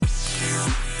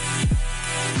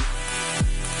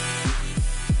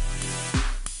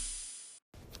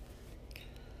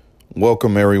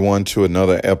Welcome, everyone, to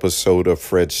another episode of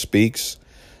Fred Speaks.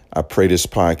 I pray this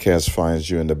podcast finds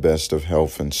you in the best of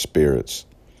health and spirits.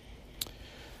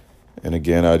 And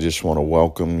again, I just want to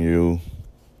welcome you,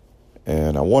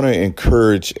 and I want to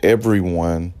encourage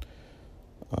everyone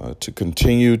to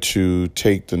continue to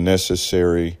take the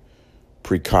necessary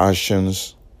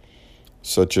precautions,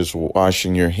 such as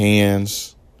washing your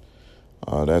hands.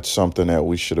 That's something that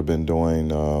we should have been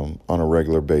doing on a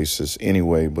regular basis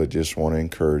anyway, but just want to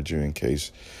encourage you in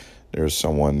case there's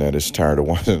someone that is tired of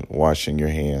washing your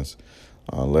hands.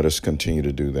 Let us continue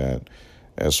to do that,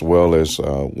 as well as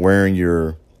wearing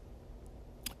your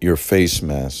face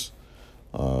mask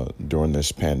during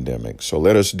this pandemic. So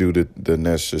let us do the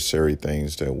necessary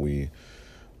things that we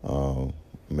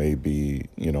may be,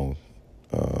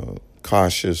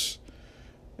 cautious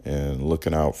and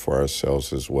looking out for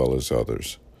ourselves as well as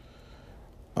others.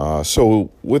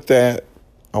 So with that,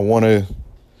 I want to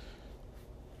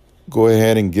go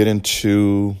ahead and get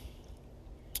into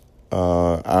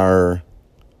our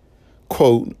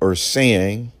quote or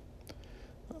saying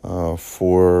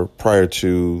for prior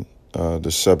to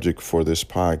the subject for this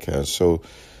podcast. So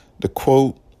the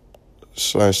quote /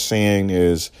 saying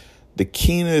is, the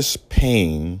keenest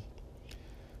pain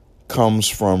comes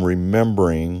from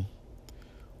remembering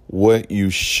what you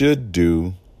should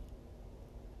do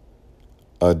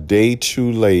a day too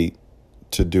late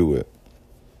to do it.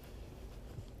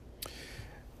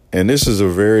 And this is a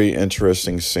very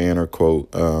interesting saying or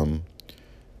quote,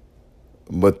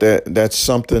 but that's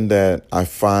something that I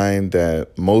find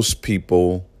that most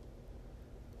people,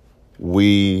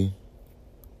 we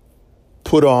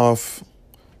put off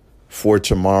for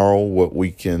tomorrow what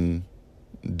we can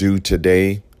do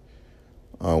today.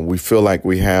 We feel like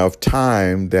we have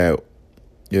time that,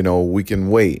 we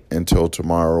can wait until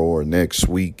tomorrow or next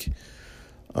week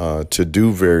to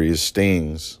do various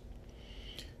things.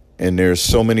 And there's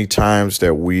so many times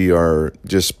that we are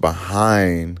just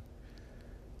behind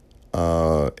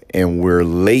and we're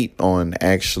late on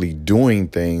actually doing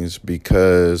things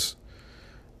because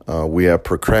we have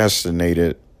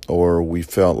procrastinated, or we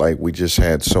felt like we just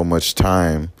had so much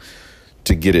time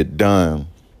to get it done.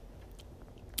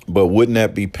 But wouldn't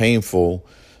that be painful,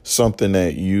 something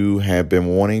that you have been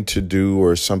wanting to do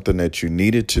or something that you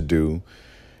needed to do,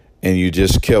 and you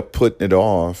just kept putting it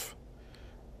off,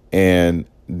 and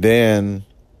then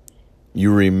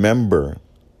you remember,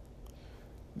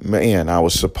 man, I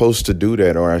was supposed to do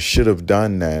that, or I should have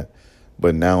done that,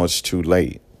 but now it's too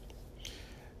late.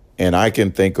 And I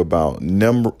can think about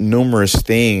numerous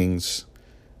things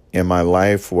in my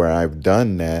life where I've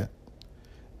done that,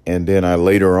 and then I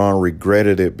later on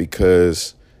regretted it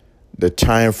because the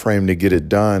time frame to get it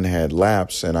done had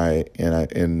lapsed,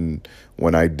 and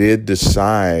when I did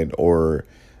decide, or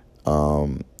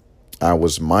I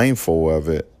was mindful of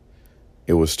it,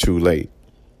 it was too late.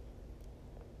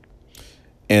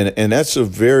 And that's a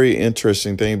very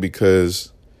interesting thing,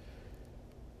 because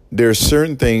there are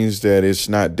certain things that it's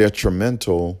not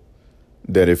detrimental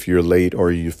that if you're late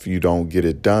or if you don't get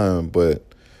it done,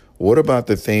 but what about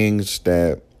the things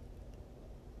that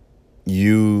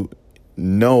you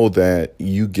know that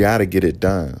you got to get it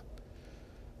done?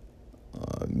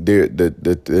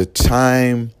 The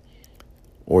time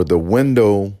or the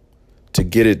window to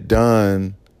get it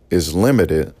done is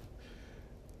limited.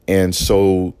 And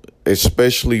so,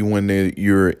 especially when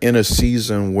you're in a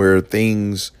season where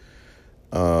things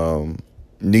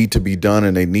need to be done,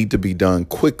 and they need to be done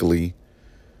quickly,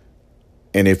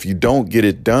 and if you don't get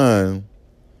it done,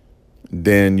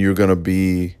 then you're going to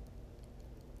be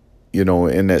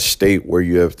in that state where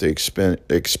you have to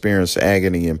experience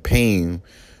agony and pain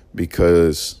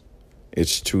because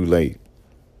it's too late.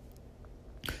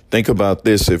 Think about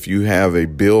this. If you have a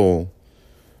bill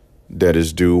that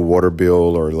is due, water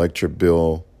bill or electric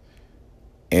bill,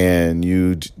 and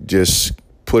you just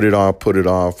put it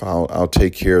off, I'll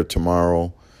take care of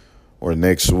tomorrow or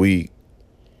next week,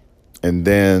 and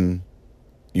then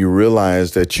you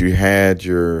realize that you had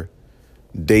your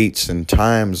dates and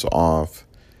times off,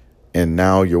 and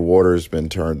now your water has been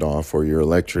turned off or your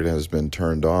electric has been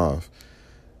turned off,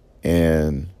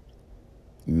 and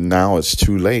now it's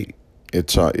too late.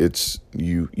 It's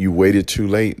you waited too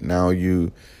late. Now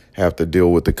you have to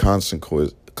deal with the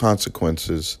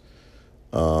consequences,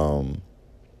 of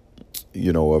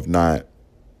not,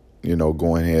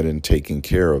 going ahead and taking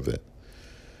care of it.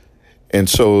 And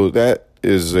so that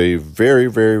is a very,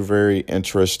 very, very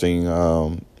interesting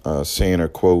saying or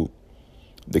quote.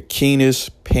 The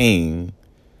keenest pain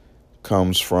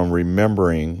comes from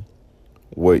remembering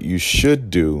what you should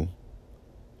do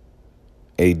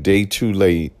a day too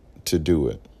late to do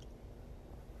it.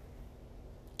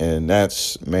 And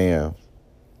that's, man,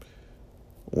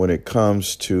 when it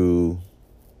comes to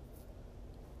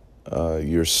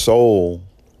your soul,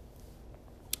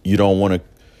 you don't want to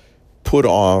put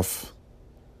off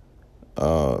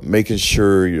making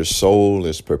sure your soul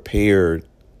is prepared,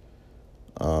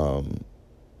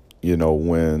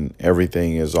 when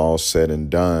everything is all said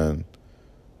and done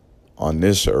on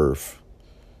this earth.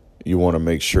 You want to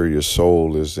make sure your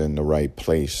soul is in the right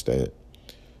place, that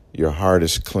your heart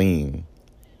is clean,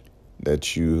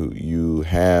 that you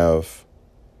have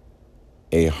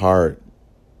a heart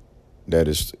that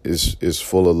is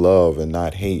full of love and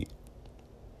not hate,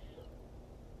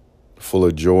 full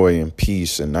of joy and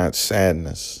peace and not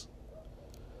sadness.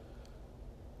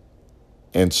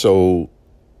 And so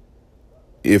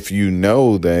if you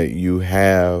know that you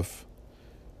have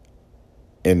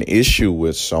an issue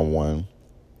with someone,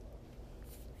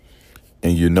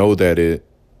 and you know that it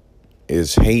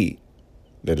is hate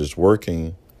that is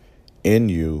working in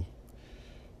you,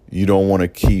 you don't want to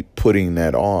keep putting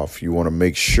that off. You want to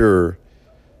make sure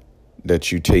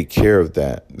that you take care of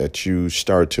that you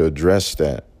start to address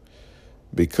that,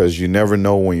 because you never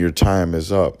know when your time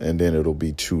is up and then it'll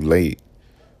be too late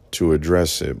to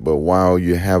address it. But while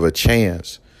you have a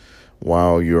chance,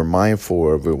 while you're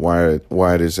mindful of it,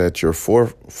 while it is at your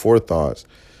forethoughts,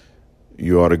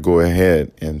 you ought to go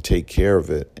ahead and take care of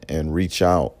it and reach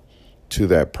out to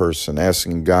that person,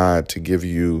 asking God to give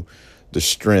you the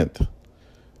strength,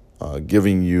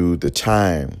 giving you the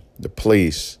time, the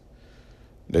place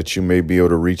that you may be able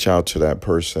to reach out to that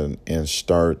person and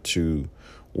start to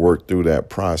work through that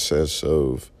process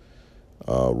of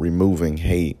removing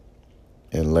hate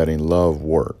and letting love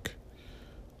work.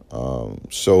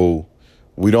 So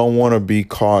we don't want to be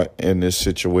caught in this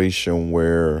situation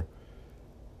where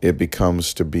it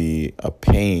becomes to be a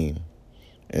pain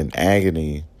and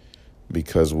agony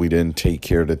because we didn't take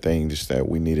care of the things that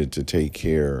we needed to take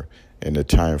care in the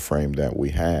time frame that we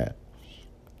had.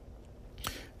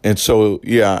 And so,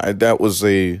 yeah, that was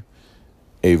a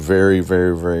very,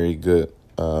 very, very good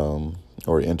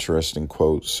or interesting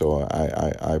quote. So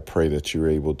I pray that you're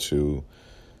able to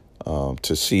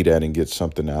see that and get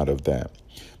something out of that.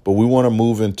 But we want to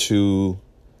move into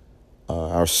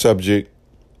our subject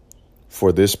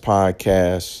for this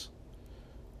podcast,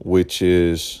 which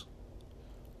is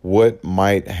what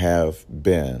might have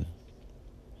been.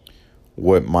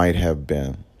 What might have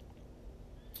been.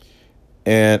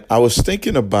 And I was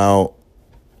thinking about,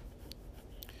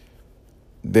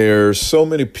 there's so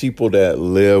many people that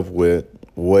live with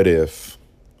what if,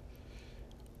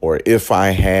 or if I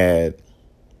had,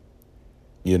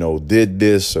 did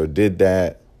this or did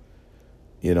that,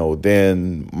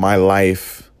 then my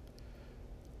life,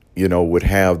 would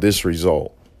have this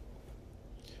result.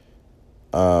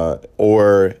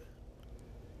 Or,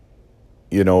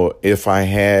 if I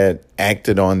had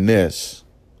acted on this,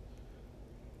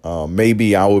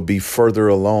 maybe I would be further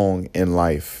along in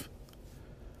life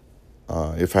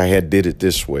if I had did it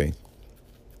this way.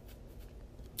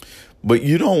 But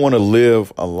you don't want to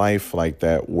live a life like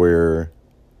that where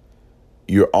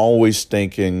you're always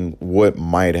thinking what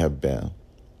might have been.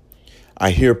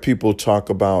 I hear people talk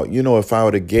about, if I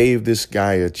would have gave this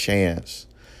guy a chance,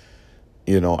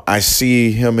 I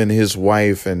see him and his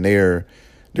wife and they're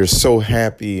so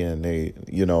happy and they,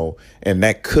 and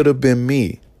that could have been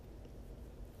me.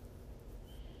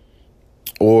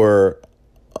 Or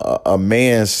a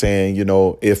man saying,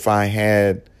 if I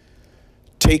had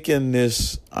taken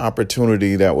this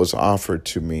opportunity that was offered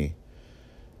to me,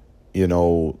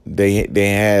 they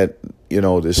had,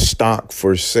 this stock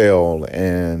for sale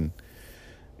and,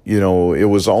 it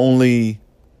was only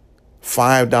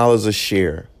 $5 a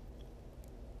share.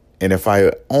 And if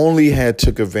I only had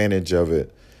took advantage of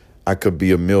it, I could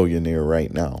be a millionaire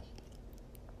right now.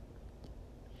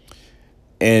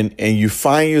 And you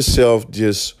find yourself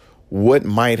just what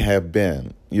might have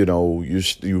been.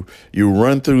 You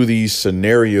run through these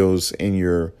scenarios in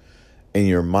your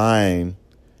mind.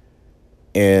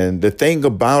 And the thing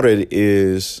about it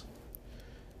is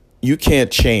you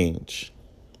can't change.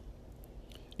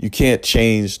 You can't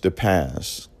change the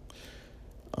past.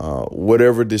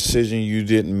 Whatever decision you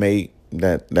didn't make,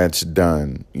 that's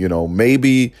done.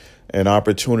 Maybe an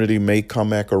opportunity may come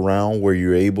back around where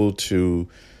you're able to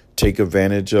take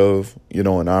advantage of,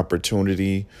 an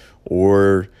opportunity,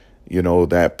 or,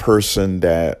 that person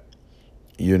that,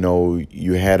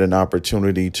 you had an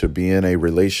opportunity to be in a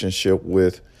relationship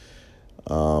with,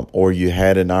 or you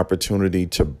had an opportunity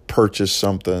to purchase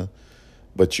something,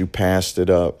 but you passed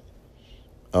it up.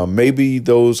 Maybe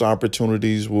those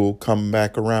opportunities will come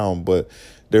back around, but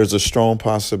there's a strong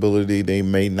possibility they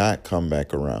may not come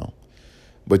back around.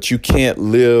 but you can't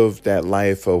live that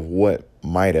life of what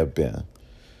might have been.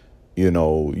 You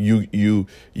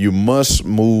must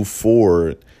move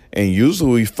forward. And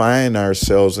usually we find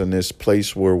ourselves in this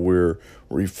place where we're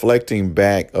reflecting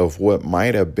back of what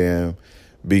might have been,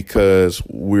 because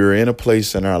we're in a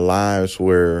place in our lives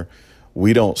where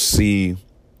we don't see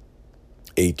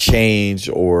a change,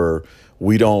 or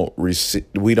we don't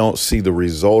see the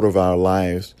result of our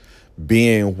lives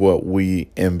being what we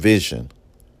envision.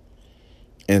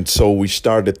 And so we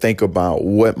start to think about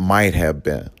what might have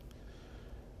been.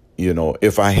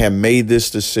 If I had made this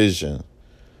decision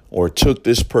or took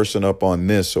this person up on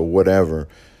this or whatever,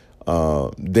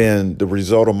 then the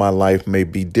result of my life may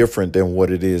be different than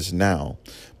what it is now.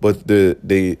 But the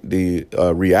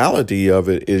reality of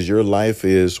it is your life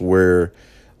is where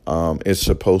it's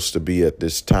supposed to be at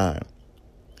this time.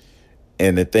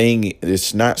 And the thing,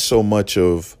 it's not so much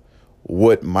of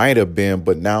what might have been,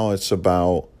 but now it's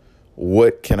about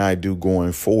what can I do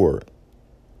going forward?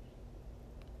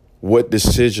 What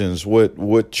decisions,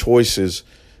 what choices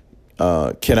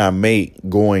can I make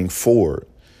going forward?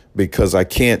 Because I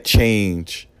can't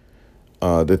change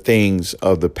the things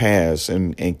of the past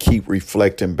and keep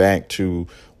reflecting back to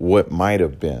what might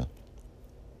have been.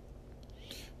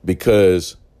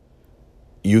 Because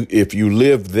if you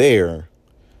live there,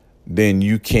 then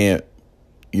you can't,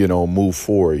 move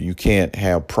forward. You can't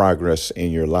have progress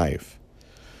in your life.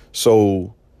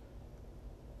 So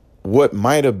what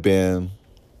might have been,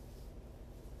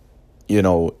 you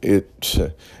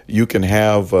can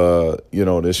have,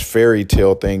 this fairy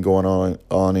tale thing going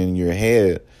on in your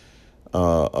head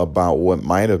about what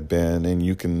might have been, and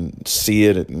you can see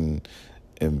it and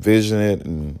envision it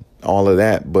and all of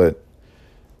that, but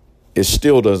it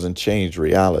still doesn't change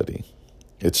reality.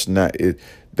 It's not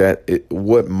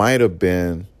what might have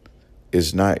been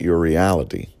is not your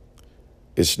reality.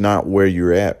 It's not where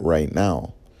you're at right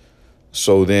now.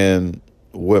 So then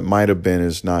what might have been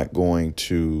is not going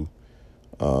to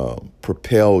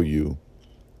propel you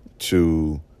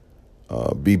to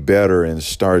be better and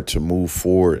start to move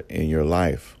forward in your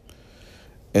life.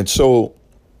 And so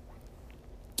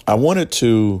I wanted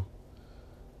to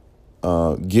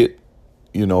get,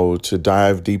 to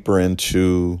dive deeper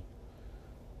into,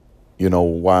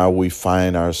 why we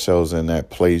find ourselves in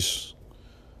that place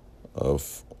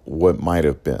of what might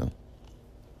have been.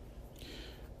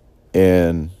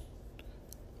 And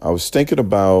I was thinking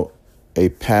about a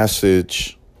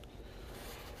passage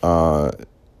that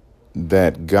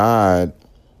God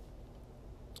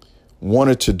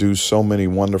wanted to do so many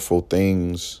wonderful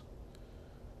things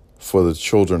for the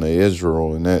children of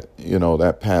Israel. And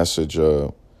that passage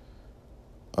in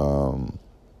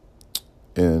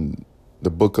the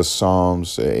book of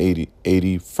Psalms,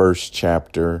 81st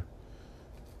chapter,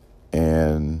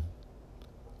 and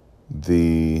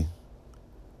the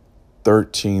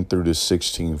 13th through the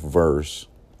 16th verse.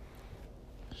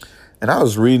 And I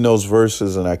was reading those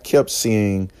verses and I kept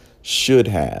seeing should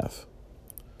have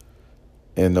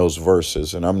in those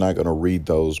verses. And I'm not going to read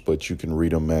those, but you can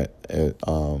read them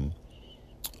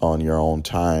on your own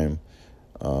time.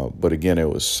 But again, it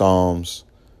was Psalms,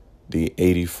 the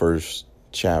 81st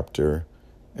chapter,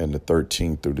 and the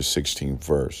 13th through the 16th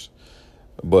verse.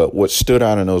 But what stood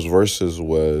out in those verses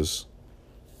was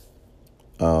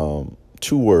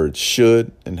two words,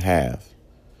 should and have.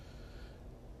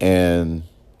 And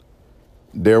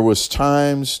there was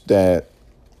times that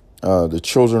the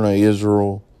children of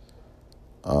Israel,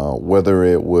 whether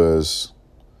it was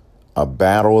a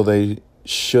battle they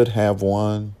should have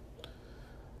won,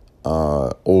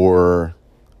 or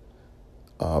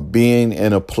being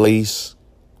in a place,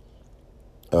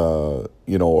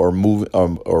 or moving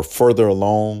or further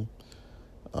along.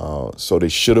 So they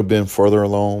should have been further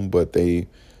along, but they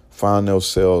found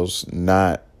themselves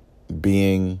not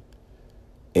being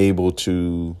able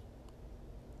to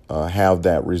have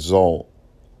that result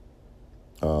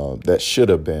that should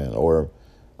have been, or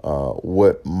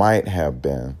what might have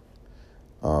been,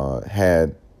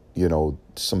 had,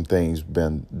 some things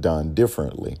been done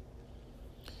differently.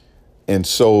 And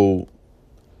so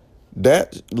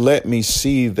that let me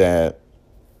see that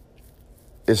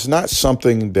it's not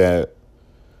something that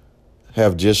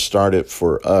have just started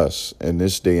for us in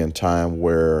this day and time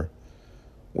where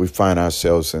we find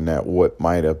ourselves in that what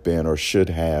might have been or should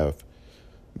have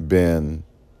been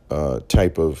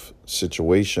type of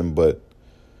situation, but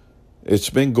it's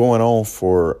been going on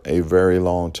for a very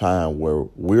long time, where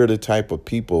we're the type of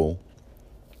people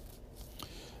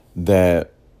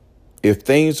that if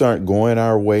things aren't going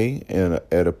our way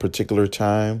at a particular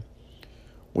time,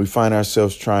 we find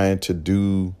ourselves trying to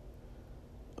do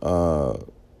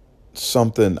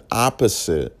something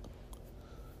opposite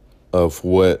of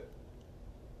what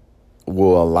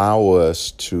will allow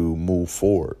us to move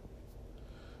forward.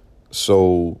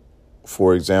 So,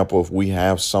 for example, if we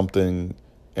have something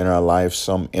in our life,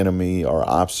 some enemy or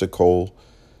obstacle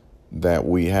that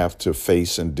we have to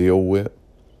face and deal with,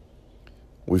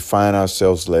 we find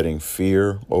ourselves letting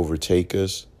fear overtake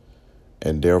us,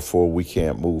 and therefore we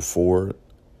can't move forward.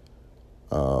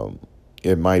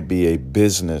 It might be a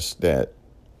business that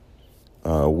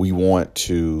we want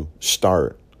to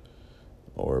start,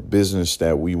 or a business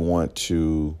that we want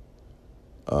to,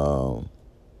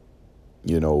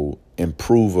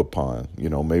 improve upon.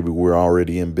 Maybe we're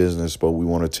already in business, but we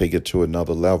want to take it to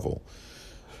another level.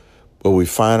 But we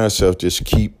find ourselves just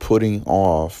keep putting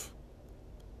off,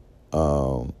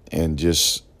 and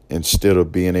just instead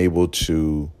of being able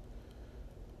to,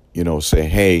 say,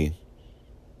 hey,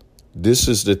 this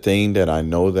is the thing that I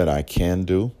know that I can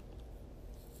do.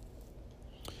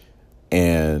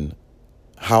 And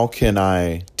how can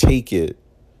I take it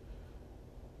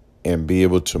and be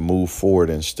able to move forward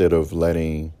instead of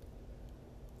letting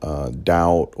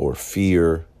doubt or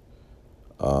fear,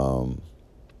 the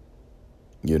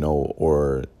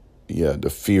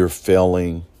fear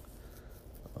failing,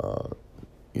 or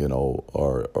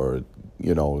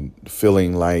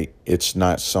feeling like it's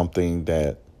not something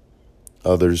that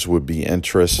others would be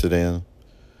interested in,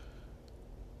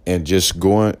 and just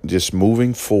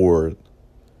moving forward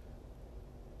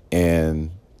and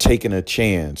taking a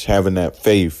chance, having that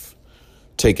faith,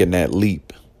 taking that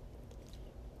leap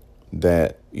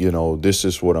that, this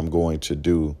is what I'm going to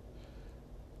do,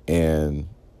 and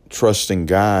trusting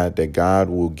God that God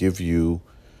will give you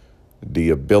the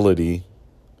ability,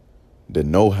 the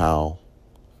know-how,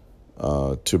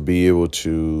 to be able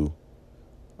to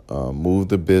move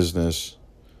the business,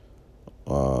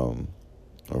 or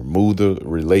move the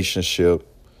relationship.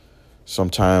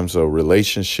 Sometimes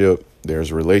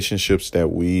there's relationships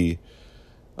that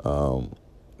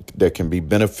that can be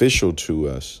beneficial to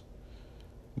us,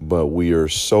 but we are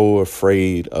so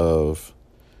afraid of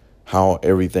how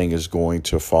everything is going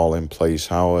to fall in place.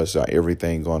 How is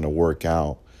everything going to work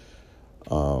out?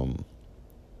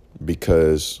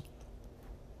 Because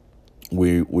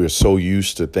we're so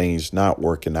used to things not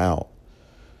working out.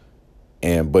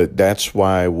 But that's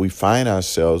why we find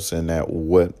ourselves in that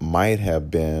what might have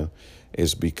been,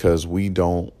 is because we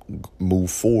don't move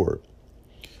forward.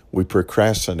 We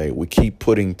procrastinate. We keep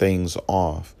putting things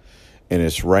off. And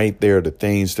it's right there, the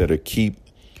things that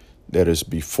is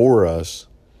before us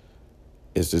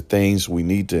is the things we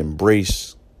need to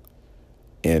embrace,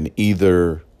 and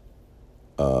either,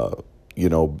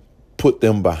 put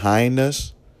them behind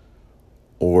us,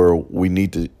 or we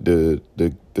need to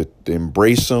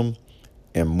embrace them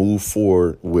and move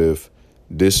forward with,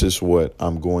 this is what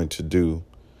I'm going to do,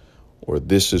 or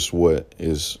this is what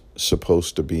is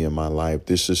supposed to be in my life.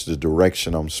 This is the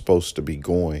direction I'm supposed to be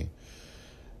going.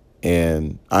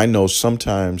 And I know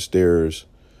sometimes there's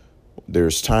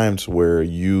times where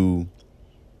you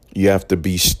have to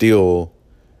be still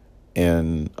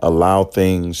and allow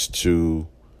things to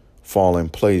fall in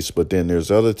place. But then there's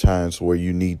other times where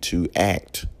you need to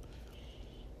act,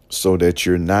 so that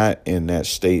you're not in that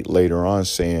state later on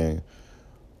saying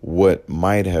what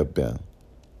might have been,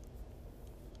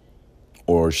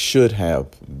 or should have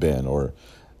been, or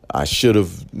I should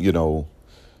have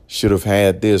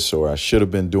had this, or I should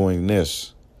have been doing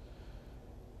this.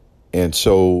 And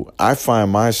so I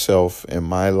find myself in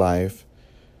my life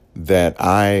that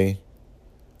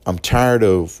I'm tired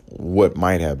of what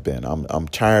might have been. I'm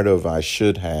tired of I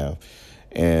should have.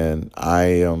 And I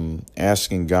am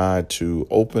asking God to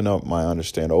open up my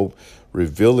understanding,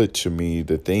 reveal it to me,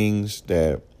 the things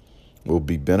that will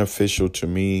be beneficial to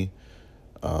me,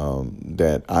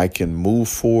 that I can move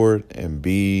forward and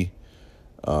be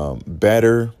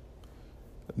better,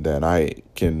 that I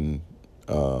can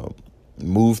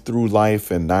move through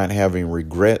life and not having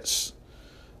regrets,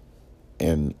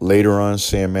 and later on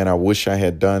saying, man, I wish I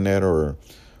had done that, or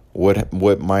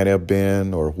what might have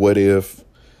been, or what if,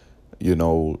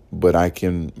 but I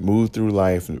can move through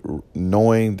life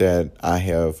knowing that I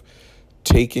have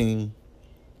taken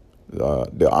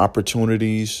the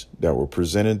opportunities that were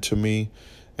presented to me.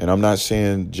 And I'm not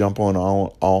saying jump on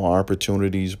all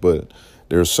opportunities, but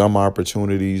there are some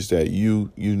opportunities that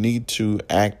you need to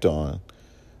act on.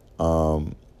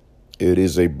 It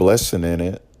is a blessing in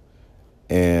it,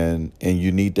 and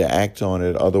you need to act on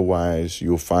it. Otherwise,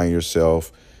 you'll find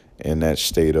yourself in that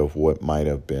state of what might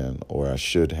have been, or I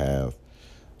should have,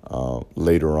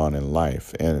 later on in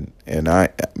life. And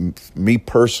me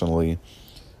personally,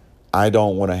 I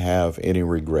don't want to have any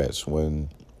regrets when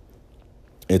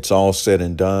it's all said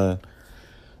and done.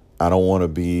 I don't want to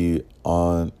be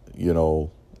on,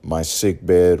 my sick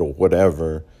bed or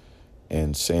whatever,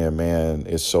 and saying, man,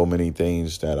 it's so many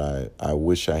things that I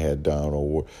wish I had done,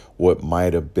 or what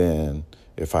might have been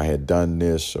if I had done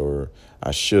this, or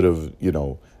I should have,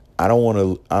 I don't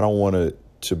want it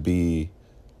to be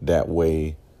that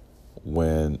way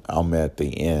when I'm at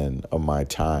the end of my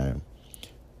time.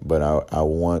 But I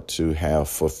want to have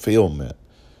fulfillment,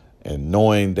 and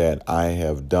knowing that I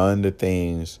have done the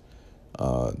things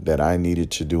that I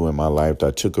needed to do in my life.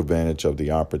 I took advantage of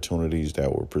the opportunities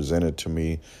that were presented to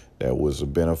me, that was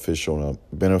beneficial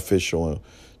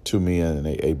to me, and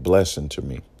a blessing to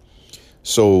me.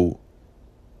 So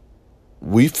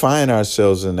we find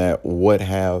ourselves in that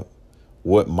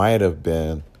what might have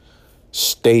been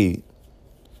state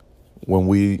when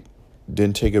we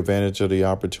didn't take advantage of the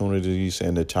opportunities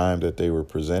and the time that they were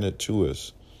presented to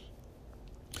us.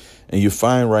 And you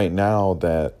find right now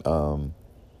that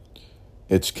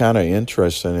it's kind of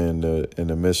interesting in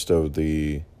the midst of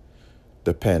the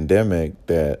pandemic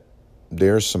that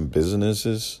there are some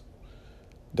businesses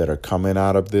that are coming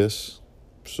out of this.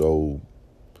 So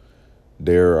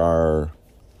there are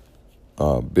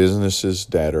businesses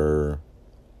that are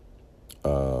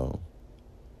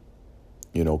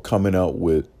coming up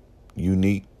with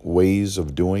unique ways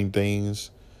of doing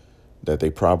things that they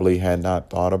probably had not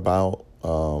thought about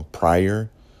prior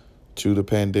to the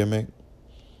pandemic.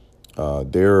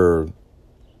 There are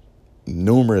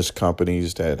numerous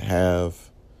companies that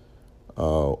have,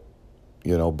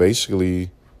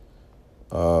 basically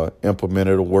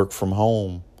implemented a work from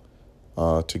home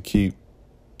to keep,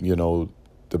 the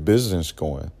business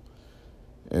going.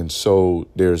 And so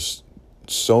there's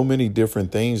so many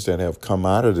different things that have come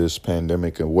out of this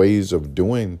pandemic and ways of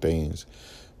doing things.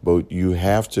 But you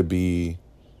have to be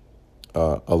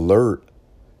alert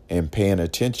and paying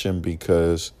attention,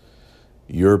 because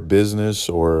your business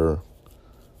or,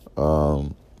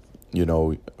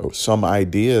 some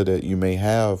idea that you may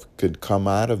have could come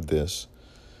out of this,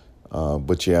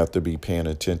 but you have to be paying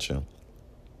attention.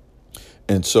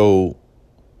 And so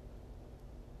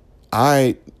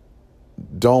I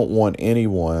don't want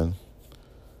anyone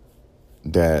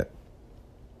that,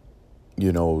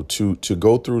 to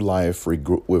go through life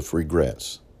with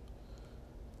regrets,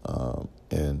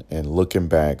 and looking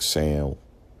back saying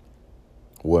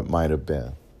what might have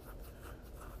been.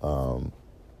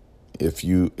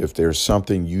 If there's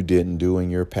something you didn't do in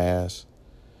your past,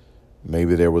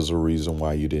 maybe there was a reason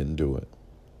why you didn't do it.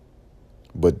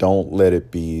 But don't let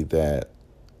it be that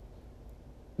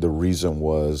the reason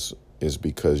is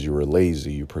because you were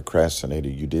lazy, you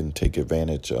procrastinated, you didn't take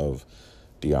advantage of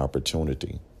the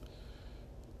opportunity.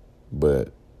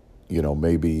 But,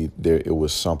 maybe it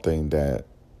was something that,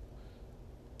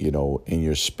 in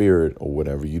your spirit or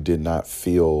whatever, you did not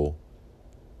feel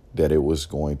that it was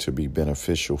going to be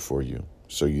beneficial for you,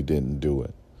 so you didn't do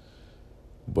it.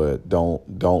 But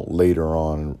don't later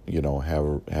on,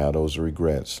 have those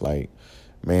regrets. Like,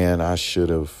 man, I should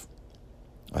have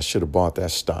bought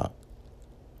that stock,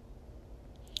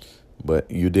 but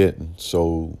you didn't.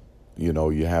 So,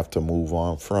 you have to move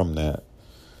on from that.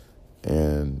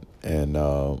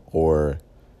 Or,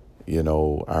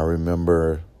 I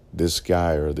remember this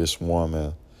guy or this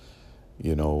woman,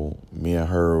 me and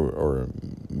her or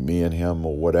me and him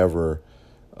or whatever,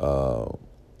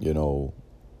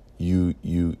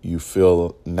 you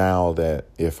feel now that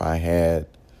if I had,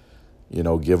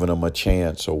 given them a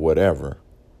chance or whatever,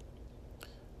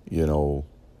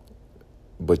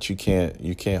 but you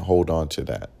can't hold on to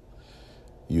that.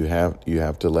 You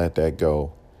have to let that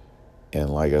go. And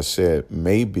like I said,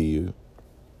 maybe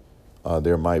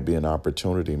there might be an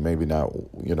opportunity, maybe not,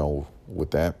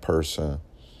 with that person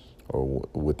or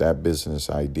with that business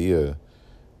idea,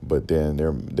 but then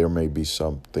there may be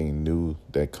something new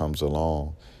that comes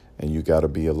along, and you got to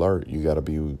be alert. You got to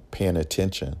be paying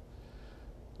attention.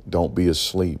 Don't be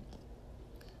asleep.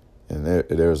 And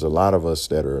there's a lot of us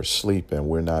that are asleep, and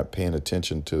we're not paying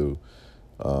attention to,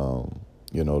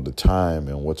 the time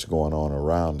and what's going on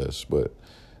around us. But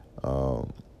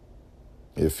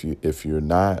if you're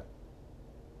not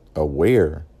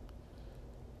aware,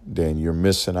 then you're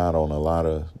missing out on a lot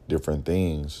of different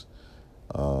things.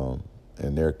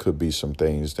 And there could be some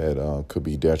things that could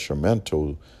be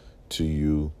detrimental to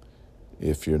you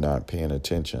if you're not paying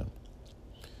attention.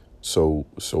 So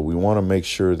we want to make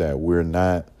sure that we're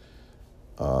not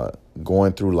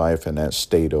going through life in that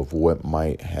state of what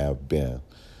might have been.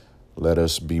 Let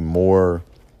us be more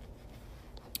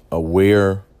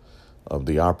aware of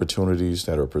the opportunities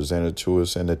that are presented to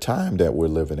us and the time that we're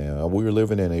living in. We're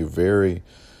living in a very,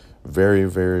 very,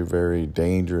 very, very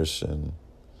dangerous and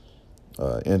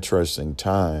interesting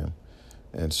time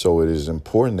And so it is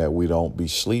important that we don't be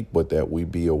asleep, but that we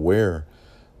be aware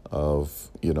of,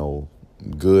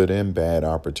 good and bad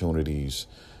opportunities,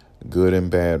 good and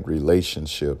bad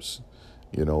relationships,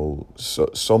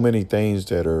 so many things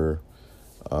that are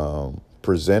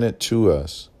presented to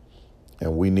us,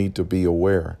 and we need to be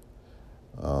aware.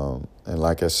 And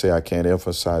like I say, I can't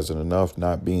emphasize it enough,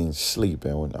 not being asleep.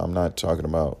 And I'm not talking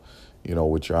about,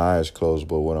 with your eyes closed,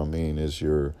 but what I mean is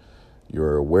your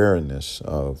awareness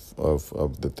of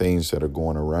the things that are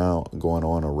going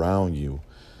on around you,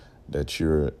 that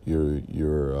you're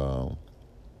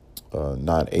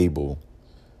not able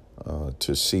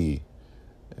to see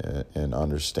and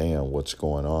understand what's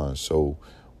going on. So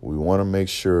we want to make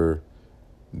sure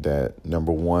that,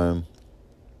 number one,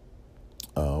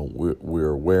 we're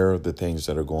aware of the things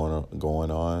that are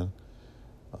going on,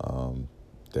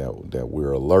 that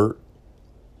we're alert.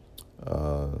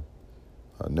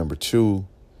 Number two,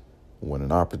 when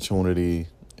an opportunity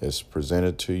is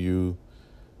presented to you,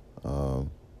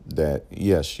 that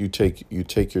yes, you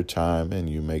take your time and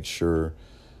you make sure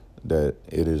that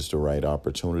it is the right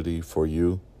opportunity for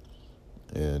you,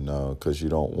 and because you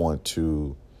don't want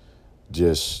to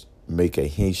just make a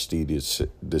hasty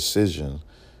decision,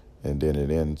 and then it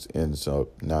ends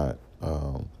up not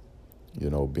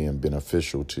being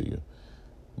beneficial to you.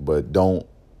 But don't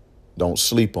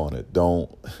sleep on it. Don't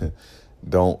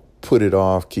put it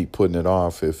off. Keep putting it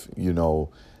off. If you know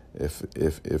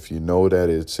that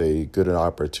it's a good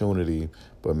opportunity,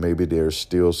 but maybe there's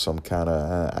still some kind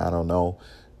of I don't know,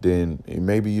 then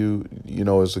maybe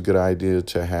it's a good idea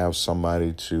to have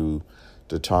somebody to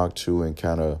talk to and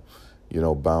kind of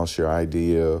bounce your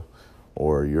idea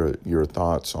or your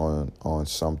thoughts on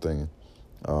something,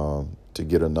 to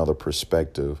get another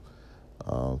perspective,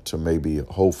 to maybe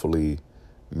hopefully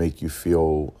make you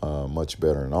feel much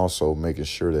better, and also making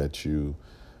sure that you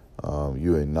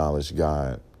acknowledge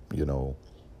God,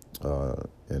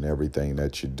 in everything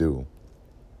that you do.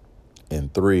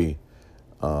 And three,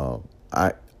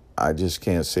 I just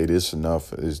can't say this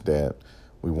enough, is that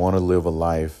we want to live a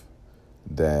life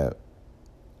that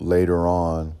later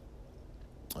on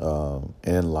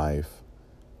in life,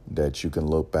 that you can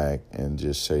look back and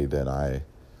just say that I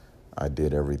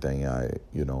did everything I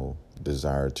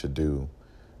desired to do.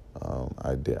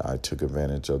 I took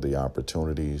advantage of the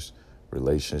opportunities,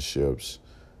 relationships,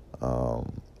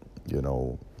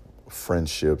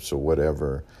 friendships or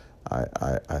whatever.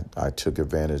 I took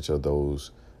advantage of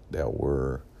those that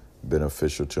were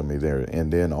beneficial to me there.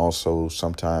 And then also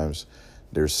sometimes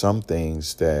there's some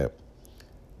things that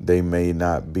they may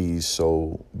not be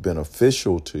so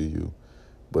beneficial to you,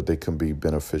 but they can be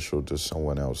beneficial to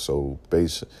someone else. So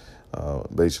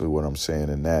basically what I'm saying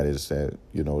in that is that,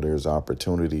 there's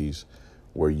opportunities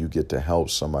where you get to help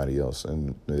somebody else,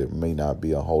 and it may not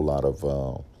be a whole lot of,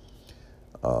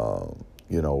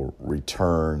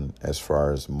 return as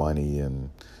far as money and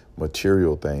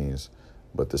material things,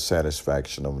 but the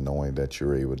satisfaction of knowing that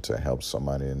you're able to help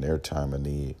somebody in their time of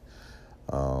need.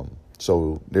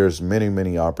 So there's many,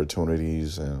 many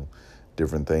opportunities and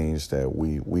different things that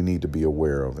we need to be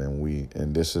aware of,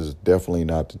 and this is definitely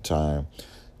not the time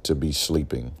to be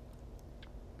sleeping.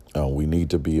 We need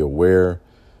to be aware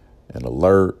and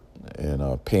alert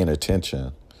and paying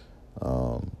attention,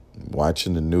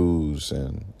 watching the news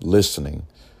and listening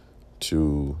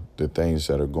to the things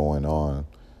that are going on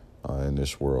in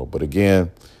this world. But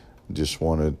again, just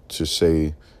wanted to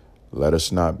say, let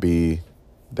us not be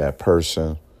that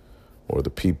person or the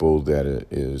people that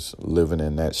is living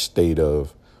in that state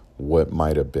of what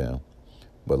might have been.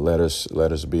 But let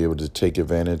us be able to take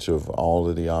advantage of all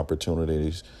of the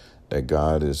opportunities that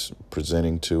God is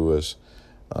presenting to us.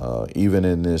 Even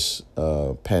in this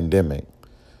pandemic,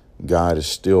 God is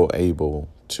still able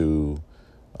to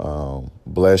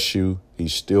bless you.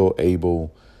 He's still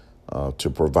able to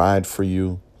provide for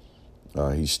you.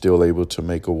 He's still able to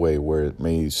make a way where it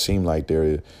may seem like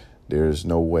there's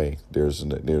no way. There's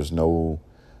no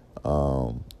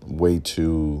way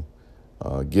to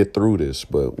get through this.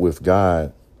 But with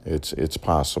God, it's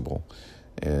possible.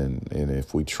 And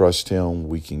if we trust him,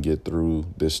 we can get through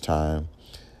this time.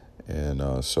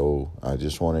 And so I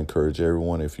just want to encourage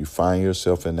everyone, if you find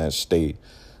yourself in that state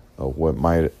of what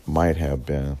might have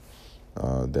been,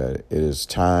 that it is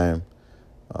time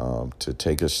to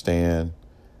take a stand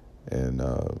and,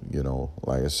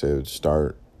 like I said,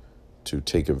 start to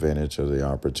take advantage of the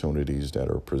opportunities that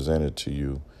are presented to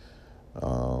you,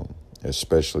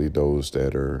 especially those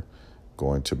that are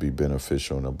going to be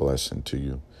beneficial and a blessing to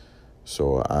you.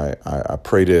 So I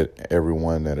pray that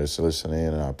everyone that is listening,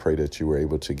 and I pray that you were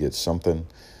able to get something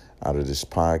out of this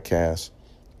podcast.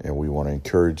 And we want to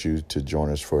encourage you to join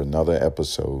us for another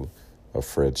episode of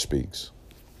Fred Speaks.